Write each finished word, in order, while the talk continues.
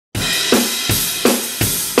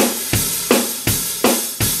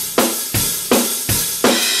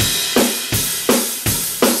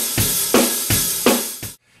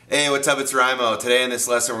what's up? It's Rymo. Today in this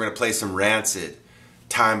lesson we're going to play some Rancid,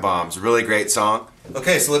 Time Bombs. Really great song.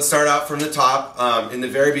 Okay, so let's start out from the top. In the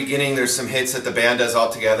very beginning there's some hits that the band does all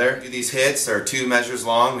together. These hits are 2 measures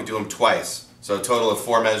long. We do them twice. So a total of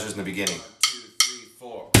 4 measures in the beginning. 1, 2, 3,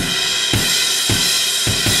 4.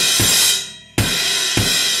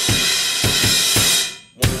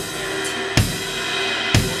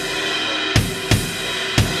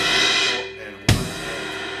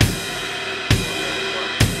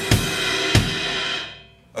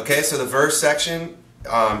 Okay, so the verse section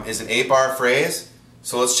is an 8-bar phrase.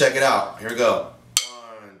 So let's check it out. Here we go.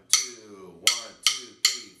 1, 2, 1, 2,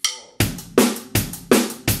 3, 4.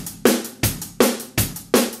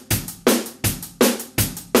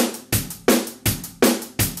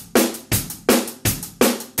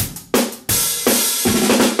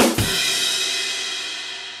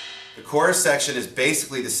 The chorus section is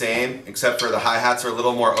basically the same, except for the hi-hats are a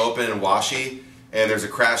little more open and washy, and there's a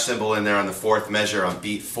crash cymbal in there on the 4th measure on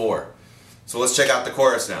beat 4. So let's check out the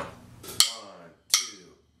chorus now. 1,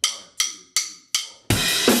 2, 1, 2, 3, 4.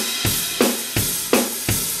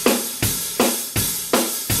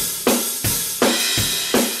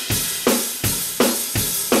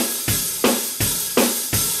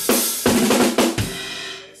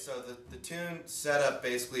 Okay, so the tune setup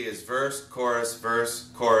basically is verse, chorus, verse,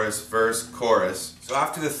 chorus, verse, chorus. So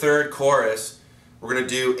after the 3rd chorus, we're going to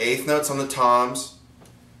do 8th notes on the toms,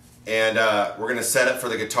 and we're going to set it for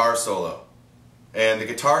the guitar solo. And the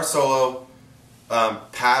guitar solo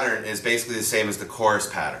pattern is basically the same as the chorus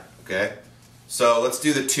pattern. Okay, so let's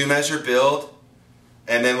do the 2-measure build,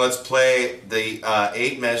 and then let's play the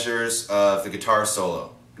 8 measures of the guitar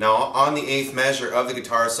solo. Now on the 8th measure of the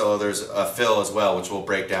guitar solo there's a fill as well, which we'll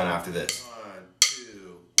break down after this.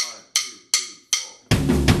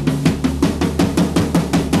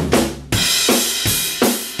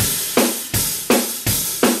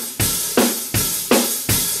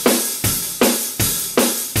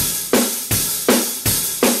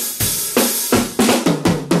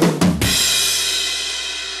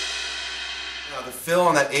 The fill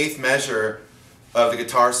on that 8th measure of the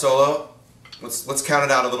guitar solo, let's count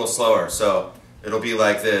it out a little slower. So it'll be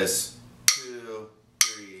like this: 2,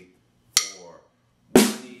 3, 4, 1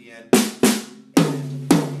 E and 4.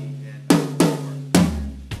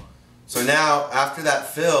 So now after that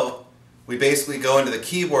fill, we basically go into the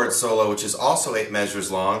keyboard solo, which is also 8 measures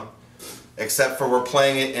long, except for we're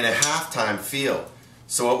playing it in a halftime feel.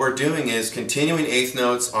 So what we're doing is continuing 8th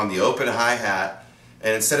notes on the open hi-hat.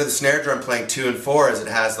 And instead of the snare drum playing 2 and 4 as it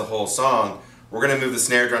has the whole song, we're going to move the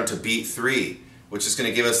snare drum to beat 3, which is going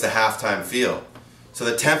to give us the halftime feel. So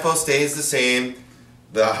the tempo stays the same,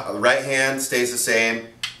 the right hand stays the same.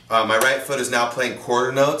 My right foot is now playing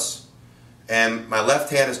quarter notes, and my left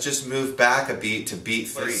hand has just moved back a beat to beat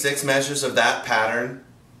 3. 6 measures of that pattern,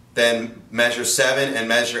 then measure 7 and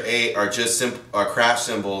measure 8 are just crash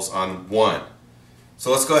cymbals on 1. So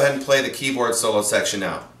let's go ahead and play the keyboard solo section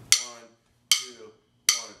now.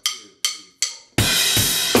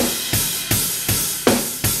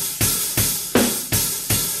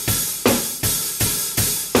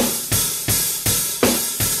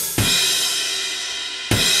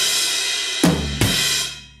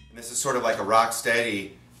 This is sort of like a rock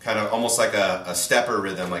steady, kind of almost like a stepper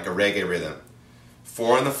rhythm, like a reggae rhythm.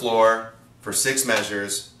 4 on the floor for 6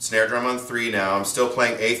 measures, snare drum on 3 now. I'm still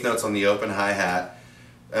playing 8th notes on the open hi-hat.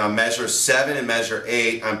 Measure 7 and measure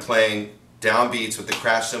 8, I'm playing downbeats with the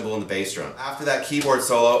crash cymbal and the bass drum. After that keyboard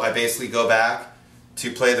solo, I basically go back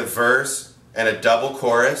to play the verse and a double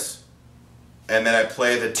chorus, and then I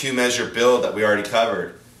play the 2-measure build that we already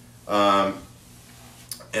covered.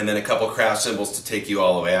 And then a couple crash cymbals to take you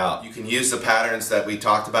all the way out. You can use the patterns that we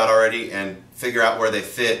talked about already and figure out where they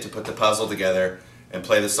fit to put the puzzle together and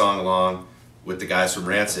play the song along with the guys from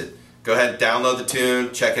Rancid. Go ahead and download the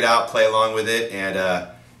tune, check it out, play along with it, and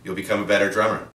you'll become a better drummer.